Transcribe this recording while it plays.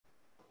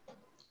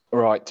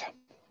Right.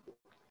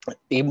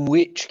 In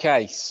which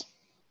case,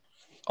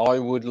 I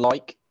would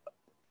like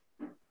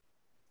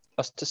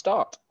us to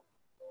start.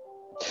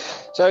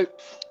 So,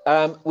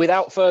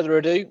 without further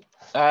ado,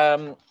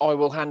 I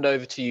will hand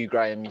over to you,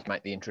 Graham. You can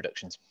make the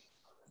introductions.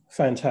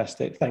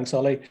 Fantastic. Thanks,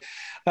 Ollie.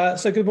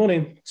 So good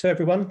morning to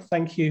everyone.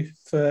 Thank you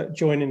for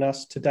joining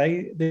us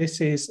today.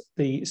 This is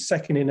the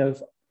second in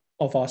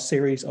of our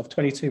series of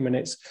 22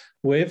 minutes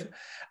with,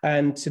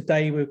 and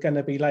today we're going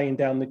to be laying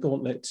down the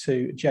gauntlet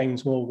to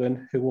James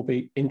Morgan, who will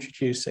be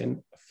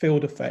introducing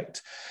Field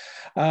Effect.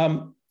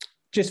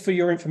 Just for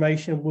your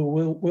information,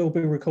 we'll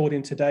be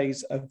recording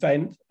today's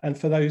event, and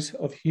for those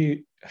of you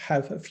who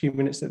have a few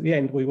minutes at the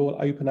end, we will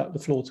open up the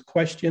floor to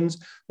questions.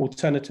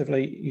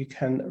 Alternatively, you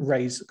can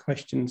raise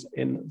questions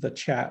in the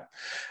chat.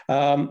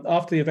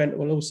 After the event,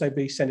 we'll also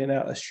be sending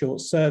out a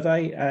short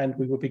survey, and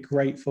we would be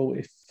grateful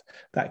if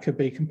that could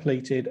be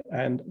completed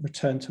and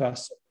returned to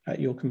us at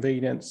your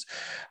convenience.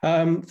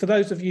 For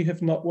those of you who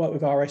have not worked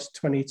with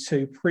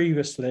RS22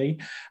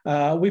 previously,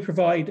 we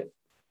provide...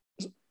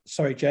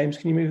 Sorry, James,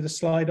 can you move the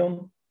slide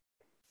on?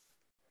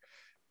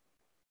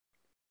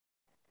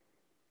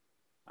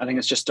 I think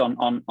it's just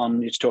on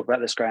you to talk about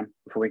this, Graham,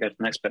 before we go to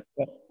the next bit.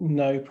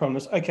 No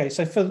problems. Okay,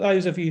 so for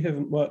those of you who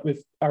haven't worked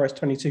with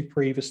RS22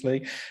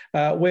 previously,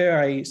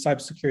 we're a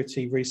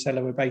cybersecurity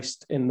reseller. We're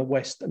based in the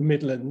West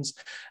Midlands,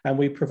 and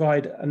we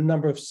provide a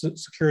number of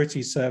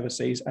security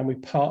services, and we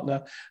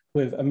partner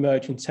with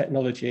emerging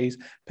technologies,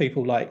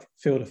 people like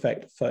Field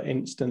Effect, for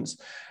instance.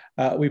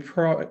 We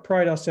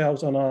pride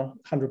ourselves on our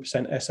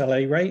 100%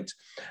 SLA rate,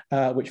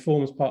 which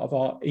forms part of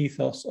our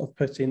ethos of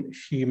putting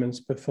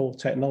humans before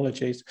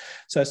technologies.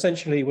 So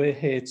essentially, we're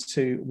here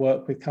to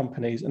work with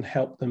companies and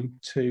help them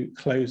to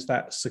close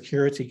that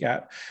security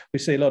gap. We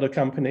see a lot of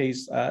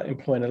companies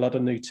employing a lot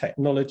of new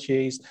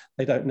technologies.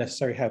 They don't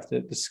necessarily have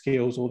the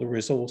skills or the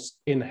resource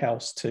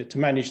in-house to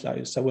manage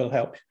those. So we'll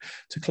help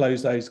to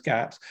close those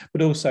gaps.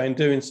 But also in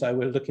doing so,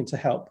 we're looking to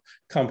help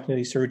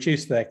companies to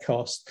reduce their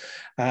costs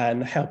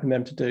and helping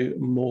them to do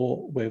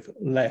more with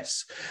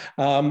less.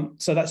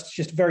 So that's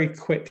just a very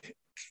quick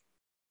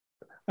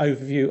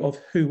overview of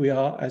who we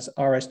are as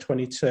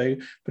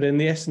RS22. But in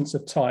the essence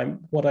of time,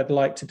 what I'd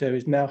like to do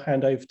is now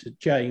hand over to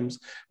James,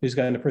 who's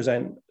going to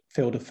present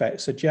Field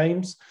Effect. So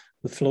James,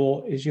 the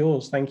floor is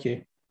yours. Thank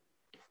you.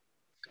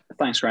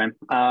 Thanks, Graham.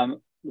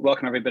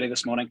 Welcome everybody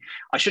this morning.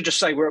 I should just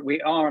say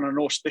we are on an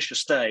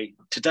auspicious day.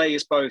 Today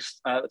is both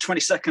the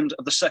 22nd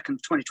of the 2nd,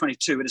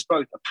 2022. It is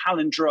both a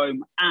palindrome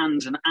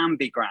and an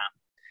ambigram.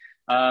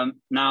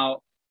 Now,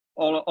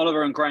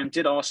 Oliver and Graham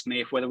did ask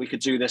me whether we could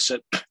do this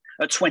at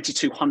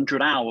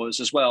 2200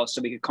 hours as well,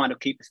 so we could kind of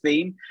keep the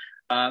theme,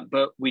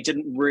 but we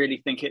didn't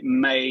really think it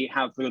may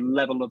have the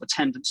level of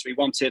attendance we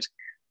wanted,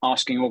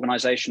 asking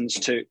organizations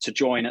to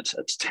join at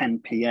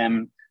 10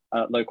 p.m.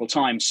 Local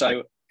time.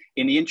 So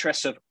in the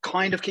interest of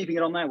kind of keeping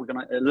it on there, we're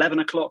going to 11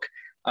 o'clock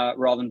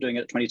rather than doing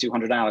it at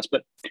 2200 hours,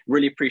 but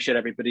really appreciate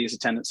everybody's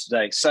attendance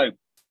today. So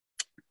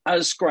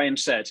as Graham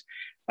said,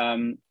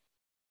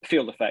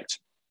 Field Effect.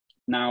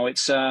 Now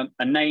it's a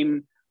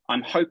name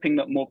I'm hoping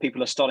that more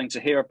people are starting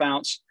to hear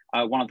about.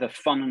 One of the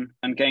fun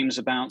and games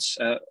about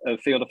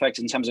Field Effect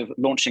in terms of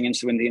launching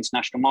into the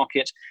international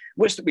market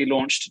was that we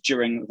launched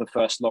during the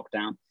first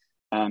lockdown.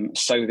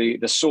 So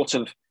the sort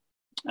of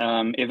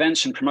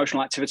events and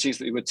promotional activities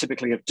that we would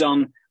typically have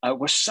done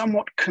were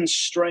somewhat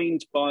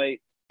constrained by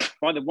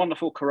the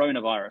wonderful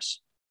coronavirus.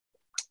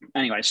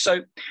 Anyway,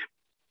 so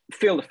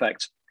Field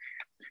Effect.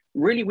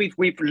 Really,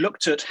 we've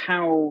looked at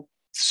how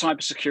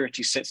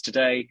cybersecurity sits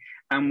today,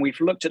 and we've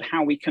looked at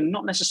how we can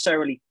not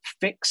necessarily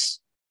fix,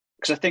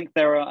 because I think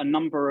there are a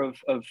number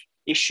of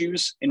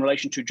issues in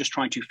relation to just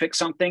trying to fix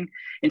something.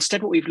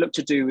 Instead, what we've looked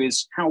to do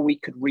is how we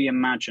could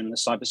reimagine the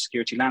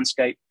cybersecurity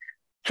landscape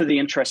for the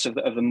interests of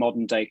the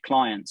modern day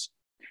clients.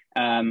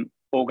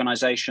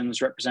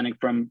 Organizations representing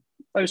from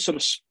those sort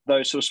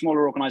of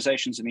smaller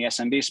organizations in the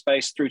SMB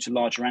space through to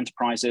larger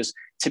enterprises.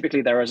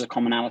 Typically, there is a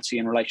commonality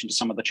in relation to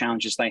some of the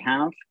challenges they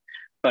have,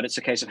 but it's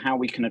a case of how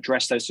we can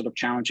address those sort of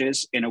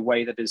challenges in a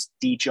way that is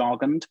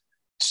de-jargoned,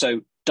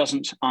 so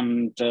doesn't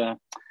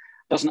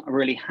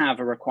really have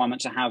a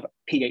requirement to have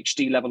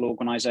PhD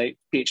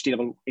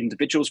level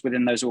individuals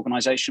within those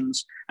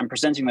organizations, and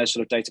presenting those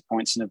sort of data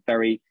points in a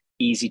very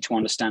easy to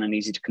understand and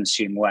easy to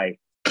consume way.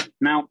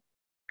 Now,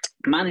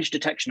 managed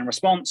detection and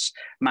response,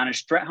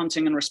 managed threat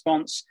hunting and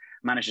response,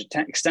 managed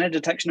extended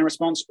detection and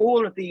response,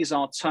 all of these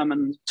are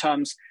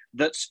terms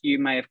that you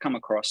may have come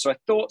across. So I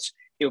thought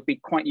it would be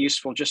quite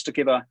useful just to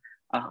give a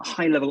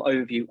high-level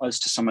overview as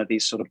to some of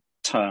these sort of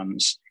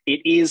terms.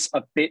 It is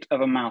a bit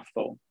of a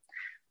mouthful.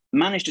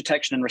 Managed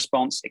detection and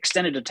response,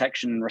 extended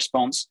detection and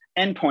response,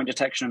 endpoint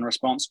detection and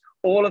response,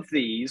 all of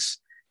these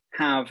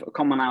have a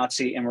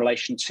commonality in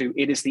relation to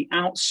it is the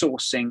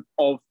outsourcing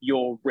of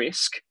your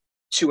risk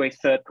to a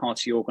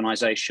third-party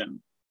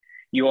organization.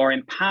 You are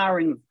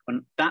empowering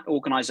that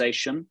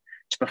organization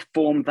to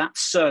perform that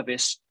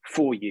service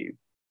for you,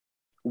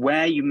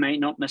 where you may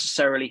not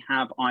necessarily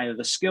have either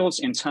the skills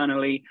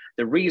internally,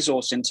 the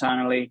resource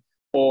internally,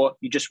 or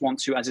you just want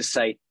to, as I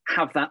say,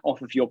 have that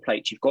off of your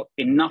plate. You've got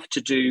enough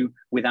to do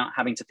without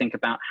having to think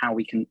about how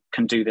we can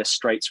do this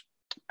straight,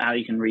 how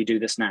you can redo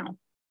this now.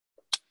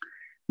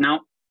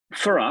 Now,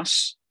 for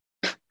us,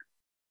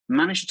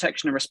 managed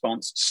detection and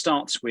response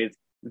starts with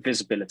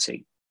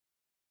visibility.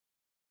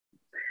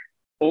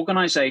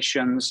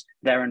 Organizations,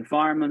 their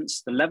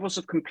environments, the levels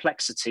of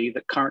complexity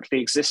that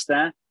currently exist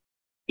there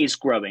is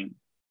growing.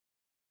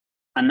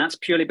 And that's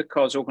purely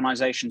because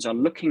organizations are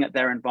looking at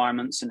their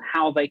environments and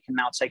how they can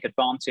now take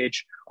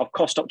advantage of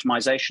cost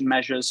optimization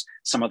measures.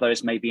 Some of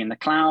those may be in the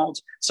cloud.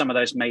 Some of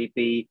those may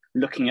be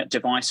looking at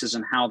devices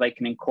and how they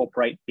can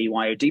incorporate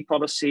BYOD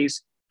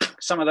policies.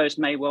 Some of those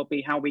may well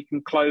be how we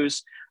can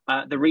close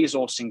the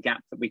resourcing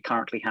gap that we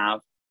currently have.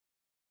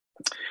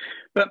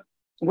 But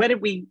where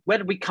did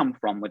we come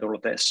from with all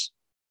of this?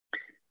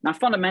 Now,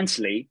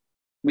 fundamentally,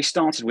 we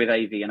started with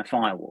AV and a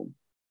firewall.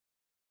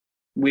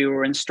 We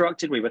were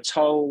instructed, we were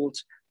told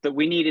that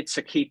we needed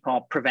to keep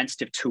our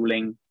preventative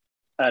tooling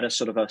at a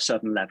sort of a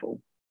certain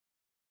level.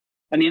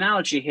 And the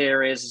analogy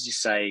here is, as you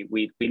say,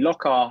 we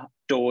lock our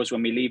doors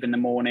when we leave in the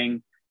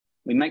morning.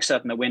 We make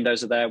certain the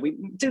windows are there. We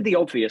do the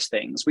obvious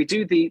things. We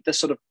do the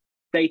sort of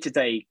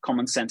day-to-day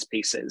common sense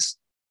pieces.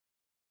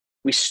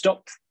 We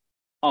stop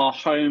our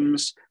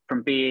homes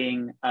from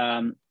being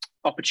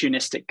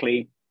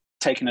opportunistically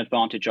taken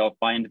advantage of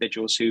by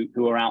individuals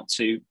who are out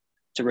to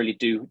really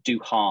do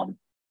harm.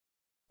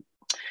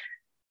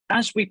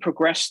 As we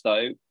progressed,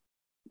 though,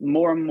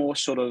 more and more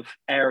sort of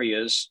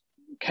areas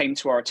came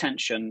to our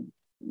attention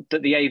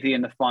that the AV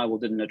and the firewall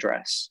didn't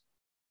address.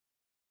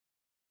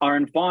 Our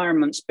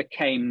environments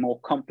became more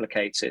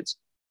complicated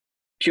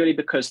purely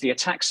because the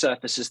attack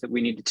surfaces that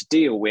we needed to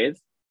deal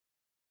with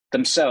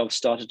themselves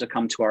started to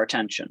come to our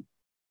attention.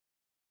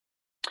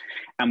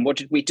 And what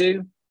did we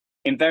do?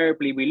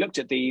 Invariably, we looked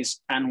at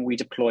these and we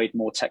deployed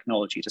more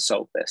technology to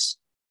solve this.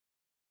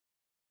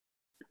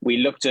 We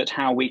looked at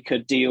how we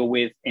could deal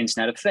with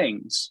Internet of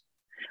Things.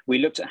 We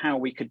looked at how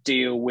we could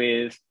deal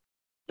with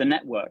the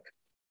network,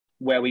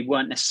 where we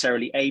weren't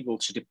necessarily able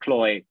to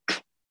deploy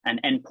an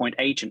endpoint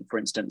agent, for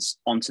instance,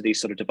 onto these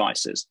sort of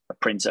devices, a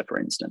printer, for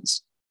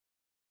instance.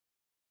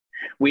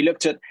 We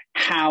looked at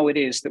how it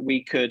is that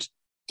we could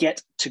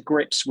get to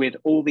grips with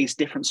all these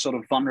different sort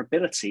of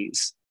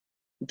vulnerabilities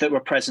that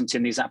were present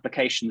in these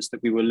applications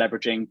that we were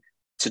leveraging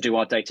to do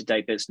our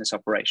day-to-day business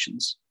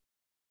operations.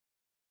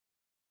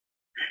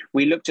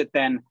 We looked at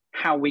then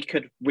how we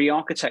could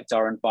re-architect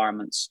our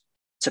environments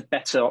to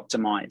better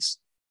optimize.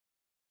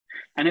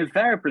 And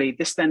invariably,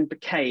 this then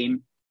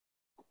became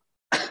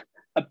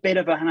a bit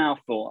of a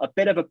mouthful, a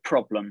bit of a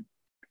problem.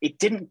 It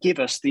didn't give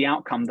us the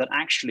outcome that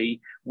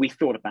actually we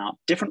thought about.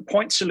 Different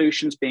point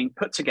solutions being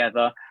put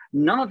together,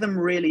 none of them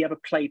really ever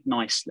played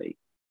nicely.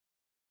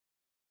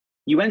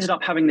 You ended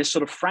up having this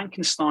sort of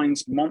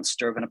Frankenstein's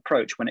monster of an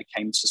approach when it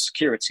came to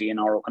security in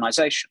our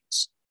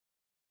organizations.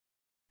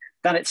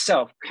 That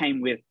itself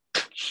came with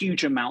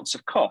huge amounts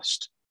of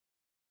cost.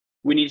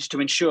 We needed to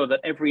ensure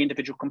that every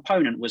individual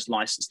component was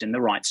licensed in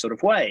the right sort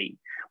of way,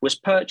 was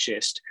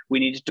purchased. We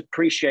needed to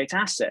depreciate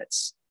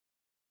assets.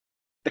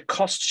 The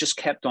costs just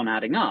kept on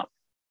adding up.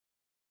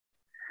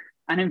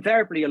 And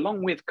invariably,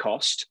 along with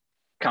cost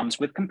comes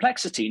with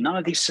complexity. None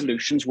of these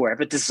solutions were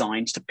ever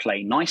designed to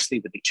play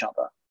nicely with each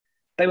other.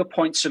 They were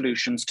point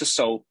solutions to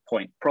solve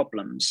point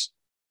problems.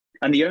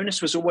 And the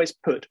onus was always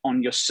put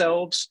on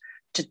yourselves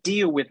to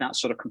deal with that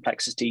sort of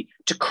complexity,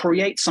 to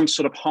create some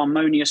sort of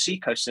harmonious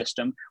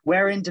ecosystem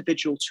where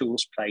individual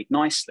tools played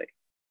nicely.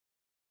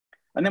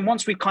 And then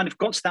once we kind of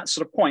got to that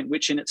sort of point,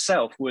 which in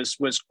itself was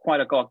quite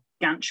a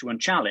gargantuan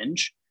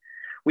challenge,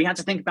 we had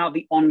to think about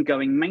the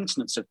ongoing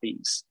maintenance of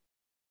these.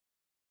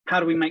 How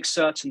do we make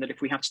certain that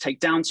if we have to take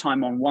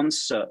downtime on one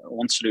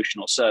solution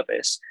or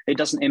service, it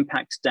doesn't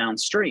impact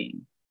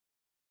downstream?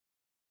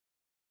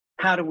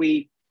 How do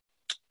we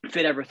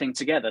fit everything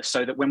together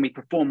so that when we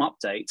perform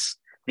updates,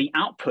 the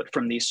output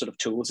from these sort of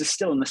tools is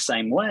still in the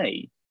same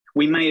way?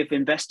 We may have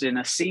invested in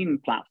a SIEM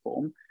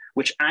platform,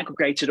 which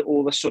aggregated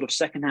all the sort of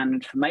secondhand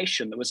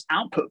information that was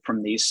output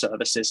from these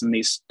services and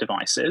these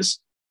devices,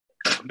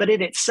 but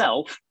it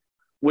itself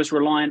was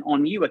reliant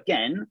on you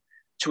again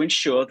to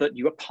ensure that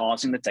you were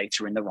parsing the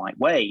data in the right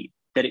way,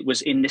 that it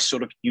was in this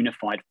sort of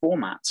unified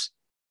format.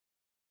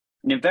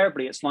 And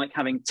invariably, it's like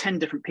having 10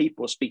 different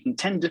people speaking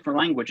 10 different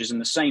languages in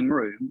the same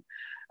room,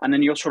 and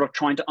then you're sort of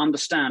trying to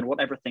understand what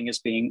everything is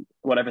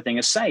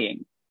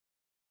saying.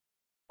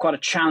 Quite a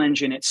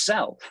challenge in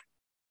itself.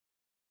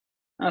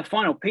 And the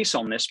final piece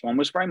on this one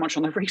was very much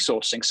on the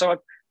resourcing. So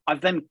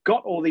I've then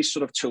got all these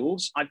sort of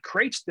tools. I've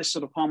created this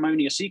sort of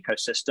harmonious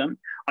ecosystem.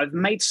 I've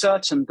made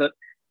certain that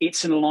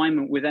it's in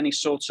alignment with any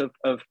sort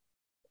of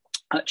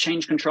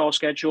change control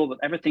schedule, that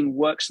everything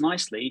works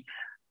nicely.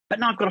 But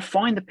now I've got to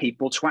find the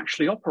people to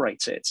actually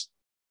operate it.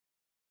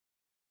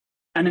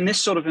 And in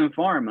this sort of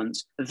environment,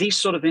 these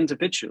sort of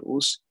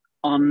individuals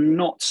are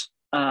not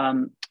a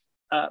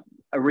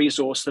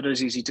resource that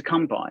is easy to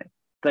come by.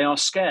 They are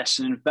scarce,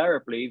 and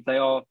invariably they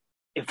are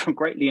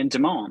greatly in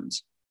demand.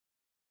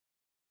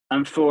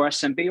 And for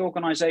SMB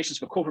organizations,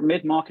 for corporate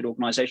mid-market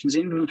organizations,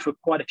 even for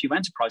quite a few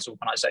enterprise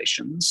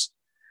organizations,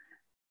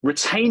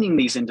 retaining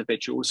these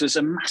individuals is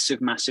a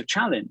massive, massive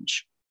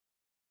challenge.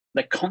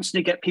 They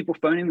constantly get people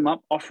phoning them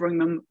up, offering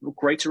them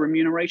greater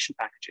remuneration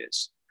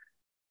packages.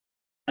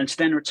 And to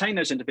then retain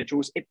those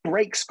individuals, it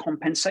breaks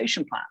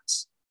compensation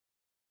plans.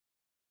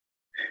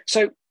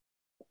 So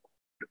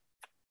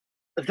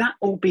that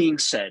all being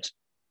said,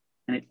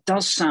 and it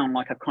does sound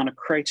like I've kind of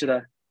created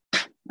a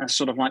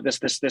sort of like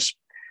this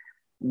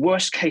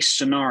worst case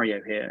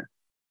scenario here.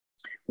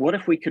 What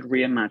if we could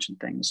reimagine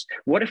things?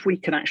 What if we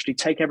could actually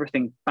take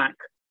everything back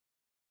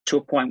to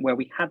a point where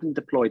we hadn't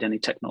deployed any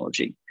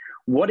technology?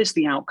 What is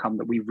the outcome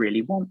that we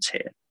really want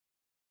here?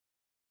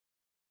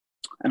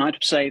 And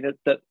I'd say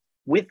that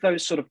with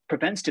those sort of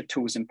preventative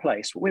tools in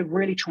place, what we're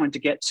really trying to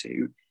get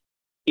to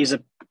is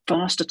a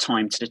faster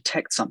time to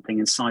detect something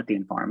inside the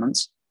environment.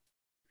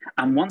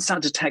 And once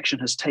that detection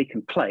has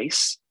taken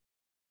place,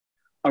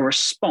 a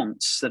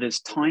response that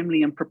is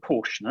timely and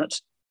proportionate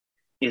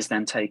is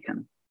then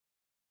taken.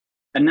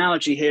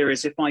 Analogy here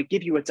is if I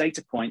give you a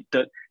data point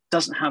that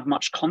doesn't have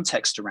much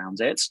context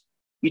around it,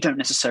 you don't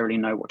necessarily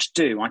know what to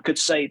do. I could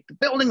say the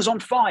building's on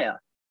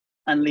fire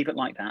and leave it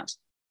like that.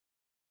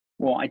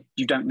 Well,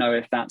 you don't know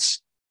if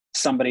that's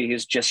somebody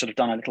who's just sort of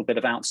done a little bit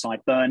of outside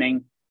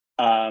burning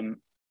and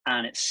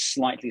it's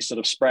slightly sort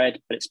of spread,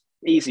 but it's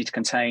easy to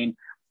contain,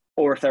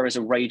 or if there is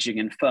a raging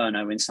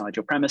inferno inside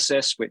your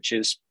premises, which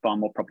is far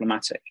more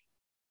problematic.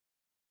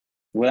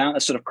 Without a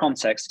sort of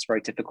context, it's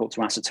very difficult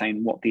to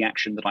ascertain what the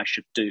action that I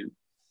should do.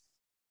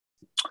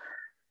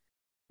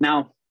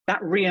 Now,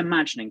 that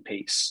reimagining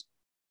piece,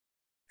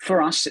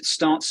 for us, it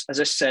starts, as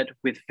I said,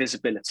 with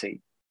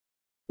visibility.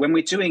 When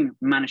we're doing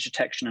managed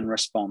detection and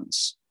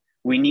response,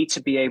 we need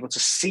to be able to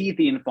see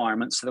the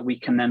environment so that we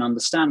can then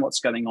understand what's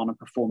going on and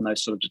perform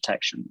those sort of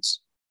detections.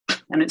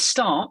 And it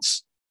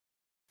starts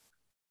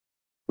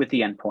with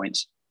the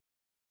endpoint.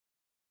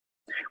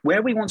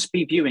 Where we want to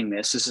be viewing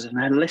this is an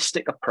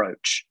holistic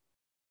approach.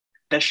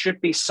 There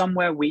should be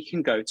somewhere we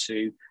can go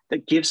to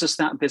that gives us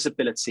that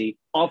visibility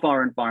of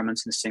our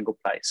environment in a single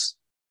place.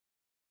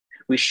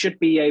 We should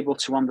be able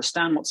to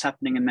understand what's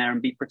happening in there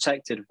and be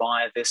protected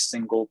via this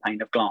single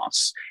pane of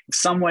glass. In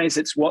some ways,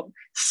 it's what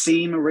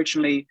SIEM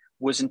originally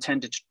was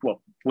intended to,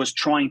 well, was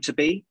trying to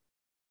be,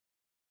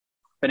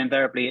 but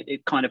invariably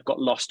it kind of got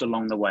lost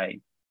along the way.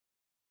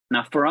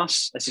 Now, for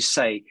us, as you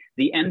say,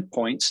 the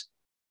endpoint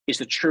is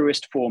the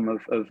truest form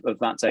of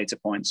that data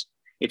point.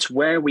 It's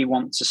where we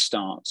want to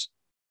start.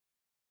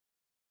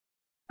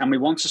 And we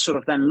want to sort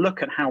of then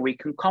look at how we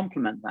can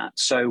complement that.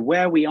 So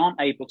where we aren't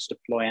able to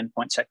deploy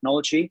endpoint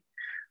technology,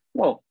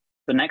 well,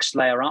 the next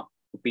layer up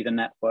would be the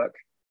network.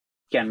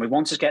 Again, we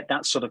want to get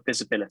that sort of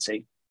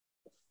visibility.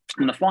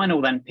 And the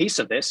final then piece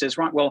of this is,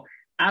 right, well,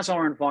 as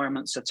our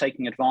environments are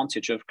taking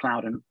advantage of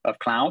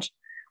cloud,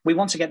 we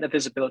want to get the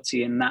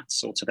visibility in that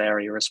sort of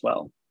area as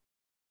well.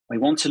 We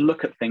want to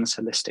look at things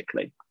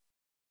holistically.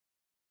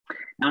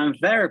 Now,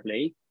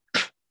 invariably,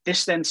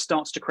 this then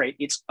starts to create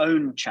its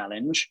own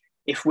challenge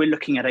if we're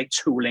looking at a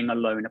tooling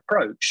alone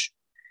approach,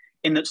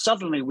 in that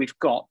suddenly we've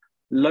got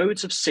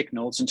loads of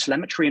signals and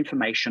telemetry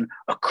information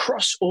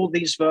across all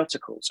these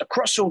verticals,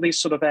 across all these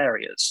sort of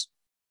areas.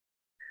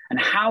 And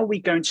how are we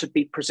going to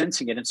be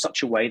presenting it in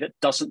such a way that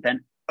doesn't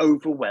then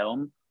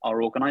overwhelm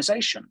our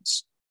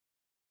organizations?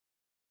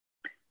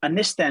 And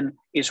this then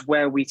is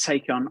where we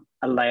take on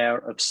a layer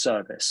of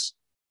service.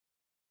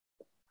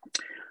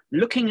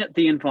 Looking at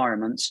the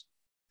environment,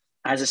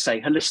 as I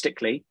say,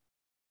 holistically,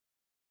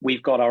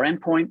 we've got our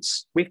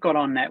endpoints, we've got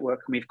our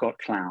network, and we've got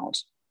cloud.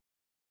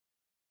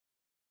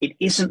 It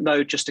isn't,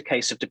 though, just a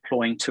case of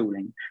deploying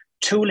tooling.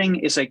 Tooling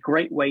is a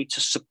great way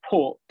to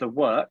support the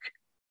work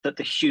that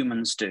the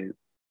humans do.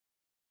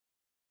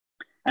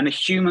 And the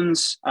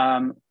humans,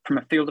 from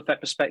a field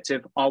effect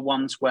perspective, are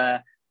ones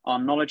where our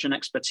knowledge and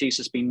expertise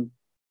has been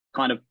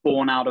kind of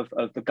born out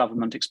of the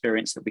government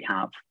experience that we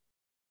have.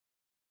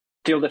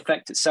 Field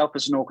Effect itself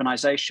as an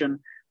organization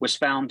was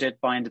founded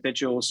by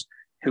individuals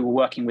who were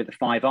working with the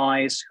Five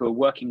Eyes, who are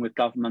working with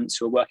governments,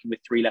 who are working with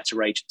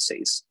three-letter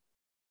agencies.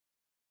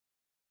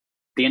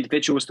 The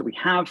individuals that we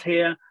have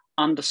here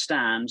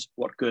understand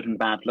what good and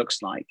bad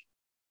looks like,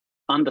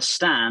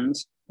 understand,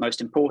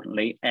 most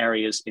importantly,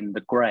 areas in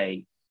the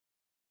gray.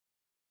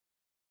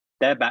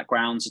 Their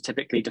backgrounds are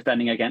typically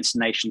defending against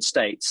nation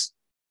states,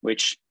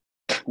 which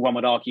one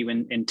would argue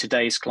in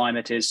today's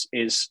climate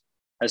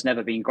has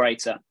never been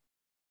greater.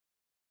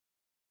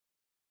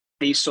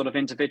 These sort of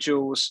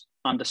individuals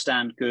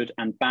understand good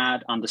and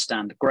bad,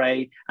 understand the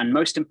gray, and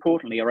most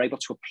importantly, are able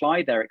to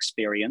apply their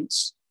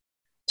experience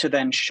to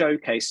then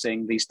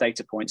showcasing these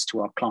data points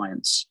to our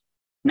clients.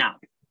 Now,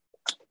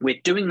 we're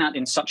doing that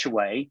in such a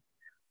way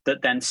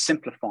that then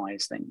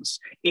simplifies things.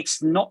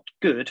 It's not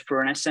good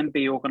for an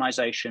SMB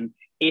organization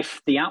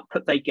if the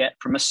output they get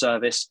from a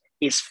service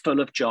is full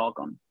of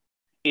jargon,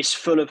 is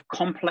full of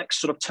complex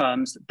sort of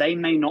terms that they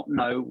may not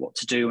know what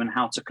to do and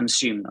how to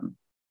consume them.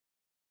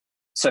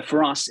 So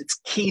for us, it's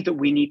key that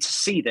we need to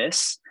see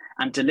this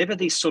and deliver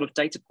these sort of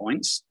data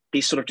points,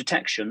 these sort of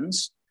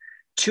detections,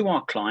 to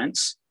our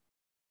clients,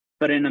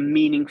 but in a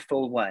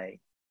meaningful way.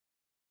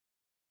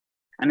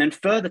 And then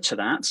further to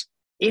that,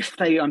 if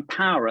they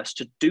empower us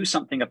to do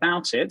something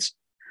about it,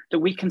 that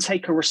we can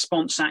take a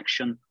response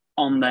action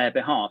on their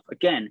behalf.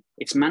 Again,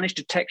 it's managed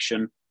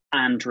detection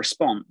and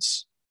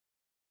response.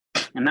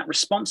 And that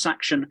response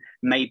action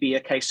may be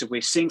a case of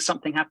we're seeing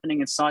something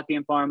happening inside the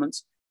environment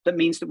that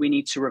means that we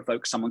need to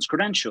revoke someone's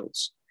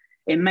credentials.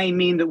 It may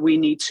mean that we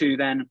need to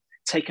then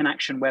take an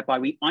action whereby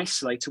we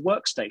isolate a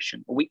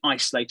workstation or we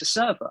isolate a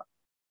server.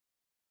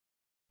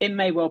 It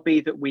may well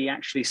be that we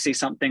actually see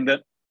something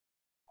that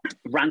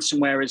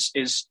ransomware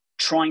is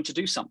trying to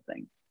do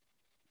something.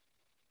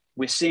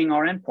 We're seeing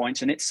our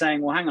endpoint and it's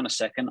saying, well, hang on a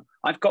second,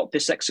 I've got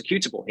this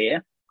executable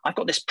here. I've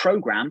got this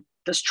program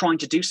that's trying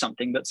to do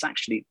something that's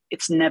actually,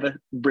 it's never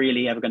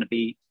really ever going to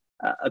be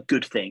a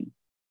good thing.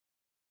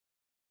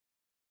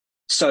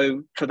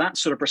 So for that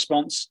sort of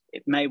response,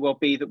 it may well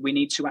be that we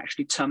need to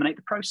actually terminate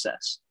the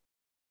process.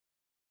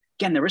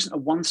 Again, there isn't a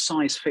one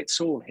size fits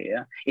all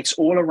here. It's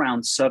all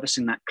around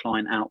servicing that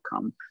client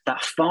outcome,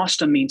 that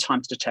faster mean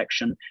time to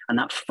detection and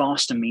that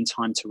faster mean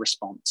time to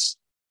response.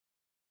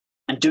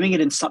 And doing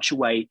it in such a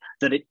way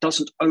that it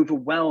doesn't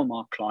overwhelm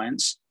our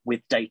clients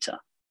with data.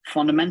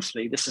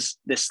 Fundamentally,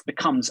 this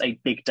becomes a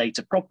big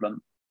data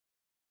problem.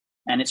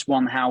 And it's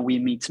one how we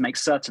need to make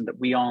certain that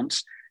we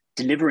aren't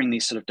delivering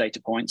these sort of data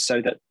points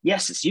so that,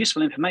 yes, it's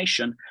useful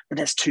information, but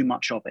there's too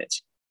much of it.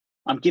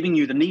 I'm giving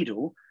you the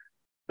needle,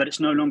 but it's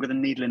no longer the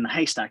needle in the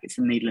haystack, it's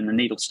the needle in the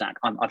needle stack.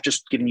 I've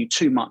just given you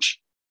too much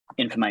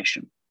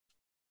information.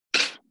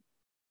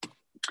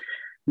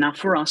 Now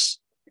for us,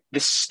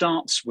 this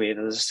starts with,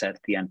 as I said,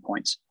 the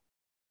endpoint.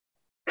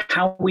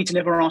 How we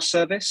deliver our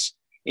service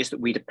is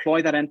that we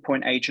deploy that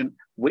endpoint agent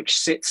which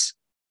sits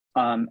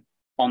on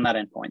that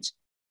endpoint.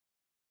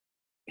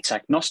 It's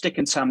agnostic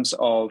in terms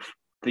of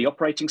the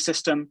operating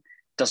system.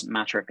 Doesn't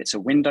matter if it's a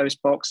Windows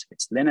box, if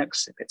it's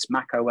Linux, if it's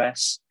Mac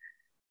OS.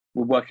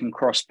 We're working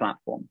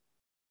cross-platform.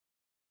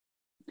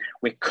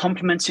 We're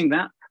complementing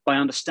that by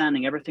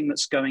understanding everything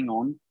that's going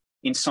on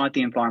inside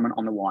the environment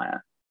on the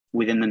wire,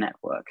 within the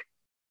network.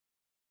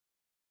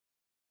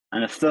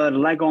 And a third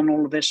leg on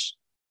all of this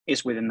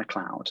is within the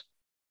cloud.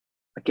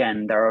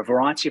 Again, there are a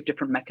variety of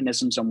different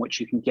mechanisms on which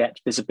you can get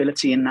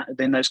visibility in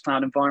those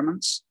cloud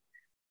environments.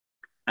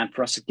 And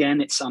for us, again,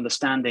 it's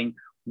understanding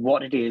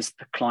what it is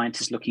the client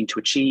is looking to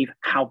achieve,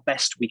 how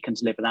best we can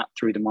deliver that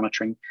through the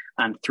monitoring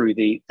and through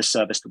the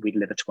service that we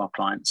deliver to our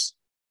clients.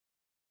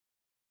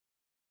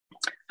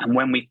 And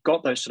when we've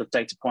got those sort of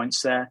data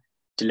points there,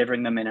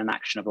 delivering them in an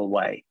actionable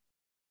way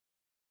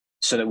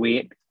so that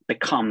we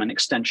become an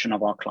extension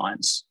of our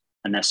clients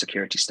and their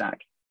security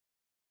stack.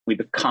 We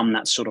become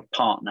that sort of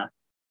partner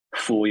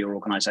for your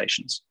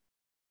organizations.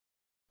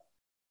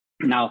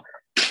 Now,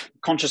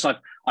 conscious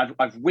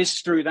I've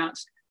whizzed through that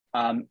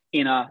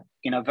in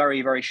a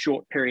very, very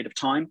short period of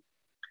time,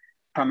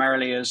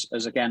 primarily as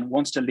again,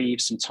 wants to leave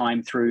some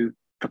time through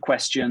for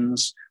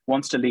questions,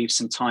 wants to leave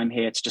some time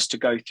here to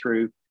go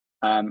through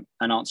and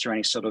answer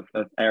any sort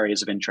of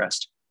areas of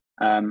interest.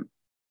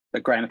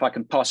 But Graham, if I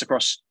can pass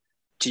across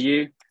to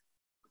you,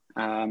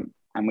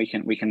 and we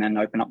can then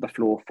open up the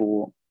floor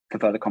for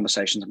further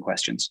conversations and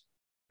questions.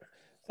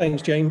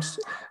 Thanks, James.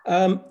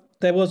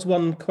 There was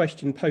one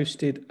question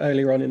posted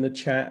earlier on in the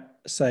chat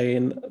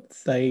saying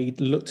they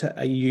looked at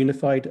a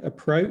unified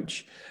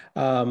approach,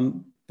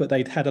 but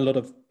they'd had a lot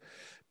of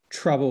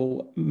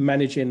trouble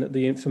managing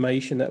the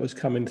information that was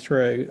coming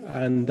through,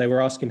 and they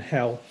were asking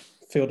how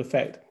Field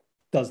Effect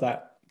does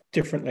that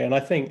differently. And I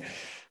think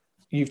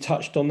you've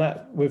touched on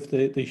that with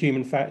the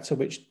human factor,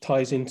 which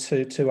ties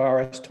into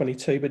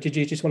RS22. But did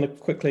you just want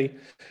to quickly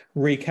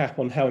recap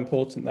on how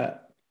important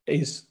that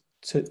is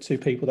to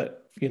people that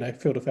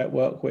Field Effect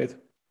work with?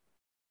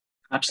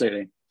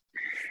 Absolutely.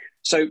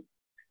 So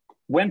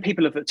when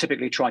people have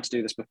typically tried to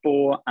do this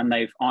before and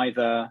they've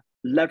either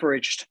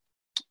leveraged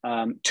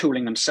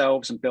tooling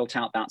themselves and built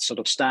out that sort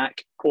of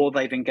stack, or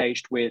they've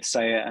engaged with,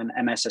 say, an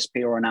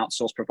MSSP or an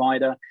outsourced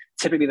provider,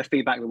 typically the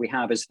feedback that we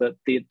have is that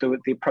the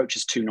approach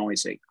is too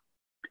noisy.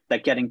 They're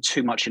getting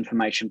too much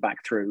information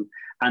back through,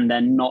 and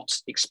they're not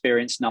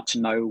experienced enough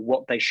to know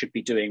what they should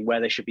be doing,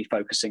 where they should be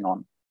focusing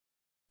on.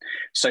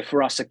 So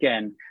for us,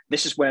 again,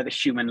 this is where the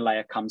human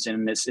layer comes in,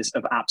 and this is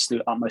of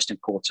absolute utmost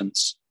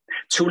importance.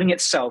 Tooling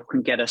itself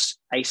can get us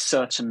a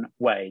certain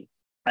way.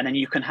 And then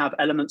you can have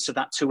elements of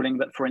that tooling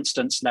that, for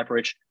instance,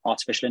 leverage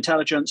artificial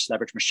intelligence,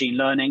 leverage machine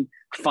learning.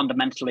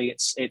 Fundamentally,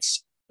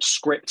 it's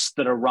scripts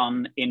that are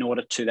run in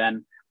order to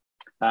then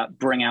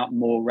bring out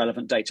more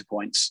relevant data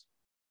points.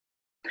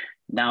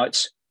 Now,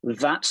 it's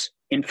that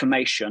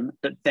information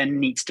that then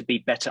needs to be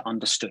better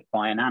understood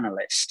by an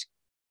analyst.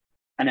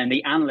 And then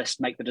the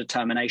analyst make the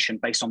determination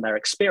based on their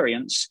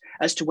experience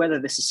as to whether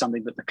this is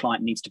something that the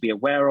client needs to be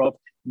aware of,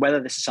 whether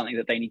this is something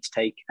that they need to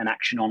take an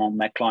action on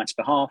their client's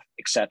behalf,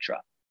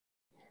 etc.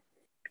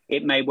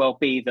 It may well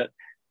be that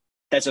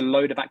there's a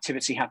load of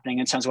activity happening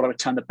in terms of what I would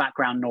term the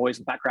background noise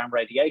and background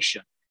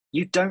radiation.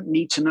 You don't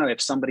need to know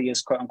if somebody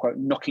is, quote unquote,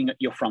 knocking at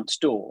your front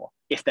door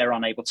if they're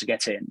unable to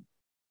get in.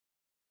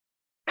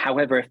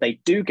 However, if they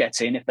do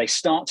get in, if they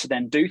start to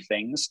then do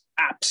things,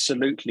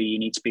 absolutely you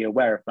need to be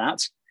aware of that.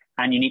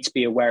 And you need to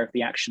be aware of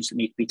the actions that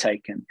need to be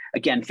taken.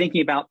 Again,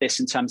 thinking about this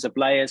in terms of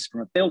layers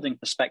from a building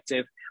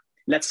perspective,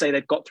 let's say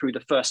they've got through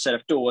the first set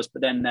of doors,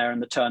 but then they're in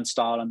the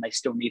turnstile and they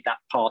still need that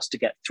pass to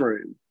get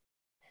through.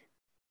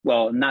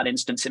 Well, in that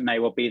instance, it may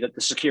well be that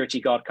the security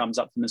guard comes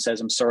up to them and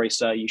says, "I'm sorry,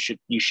 sir, you should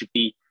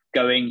be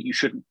going, you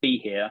shouldn't be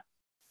here."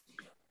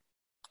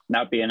 And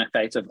that would be an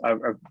effect of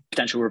a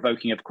potential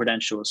revoking of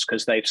credentials,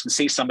 because they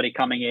see somebody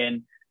coming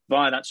in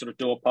via that sort of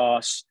door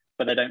pass,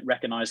 but they don't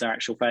recognize their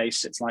actual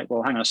face. It's like,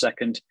 well, hang on a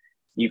second,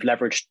 you've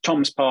leveraged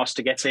Tom's pass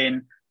to get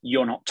in,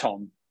 you're not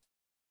Tom.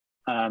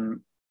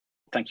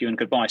 Thank you and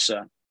goodbye,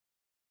 sir.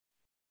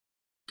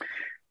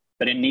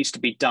 But it needs to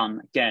be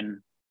done.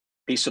 Again,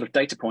 these sort of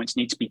data points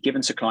need to be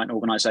given to client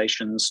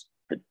organizations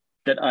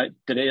that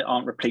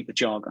aren't replete with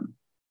jargon.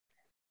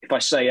 If I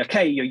say,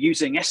 okay, you're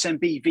using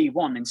SMB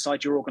v1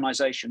 inside your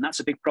organization, that's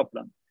a big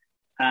problem.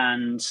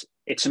 And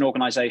it's an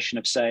organization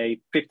of, say,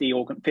 50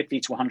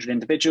 to 100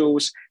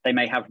 individuals. They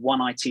may have one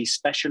IT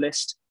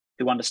specialist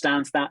who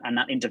understands that, and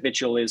that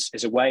individual is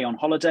away on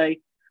holiday.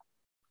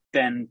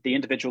 Then the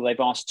individual they've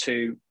asked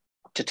to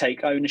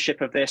take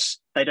ownership of this,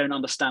 they don't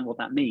understand what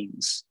that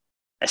means.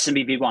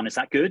 SMB v1, is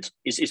that good?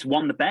 Is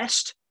one the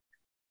best?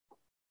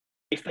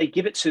 If they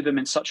give it to them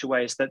in such a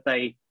way as that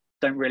they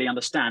don't really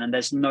understand, and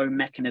there's no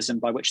mechanism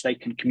by which they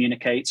can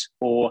communicate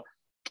or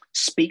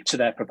speak to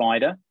their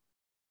provider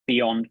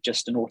beyond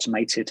just an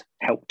automated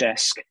help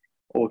desk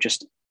or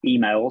just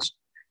emails,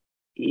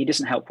 it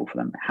isn't helpful for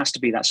them. It has to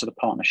be that sort of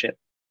partnership.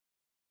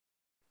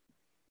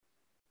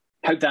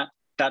 Hope that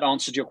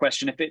answered your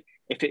question. If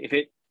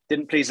it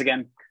didn't, please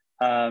again,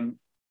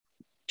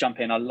 jump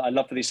in. I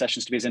love for these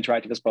sessions to be as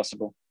interactive as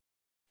possible.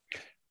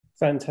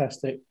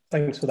 Fantastic.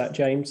 Thanks for that,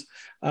 James.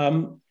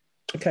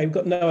 Okay, we've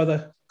got no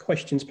other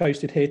questions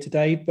posted here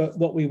today, but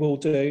what we will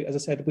do, as I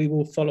said, we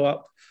will follow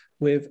up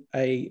with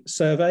a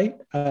survey,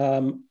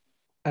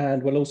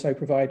 and we'll also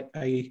provide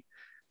a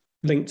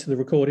link to the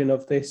recording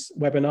of this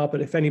webinar.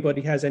 But if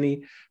anybody has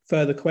any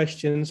further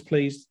questions,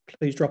 please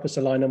drop us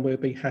a line and we'll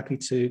be happy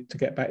to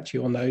get back to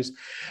you on those.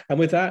 And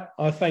with that,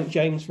 I thank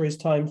James for his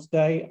time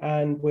today,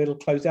 and we'll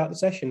close out the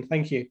session.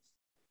 Thank you.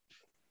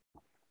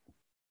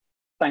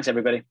 Thanks,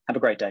 everybody. Have a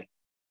great day.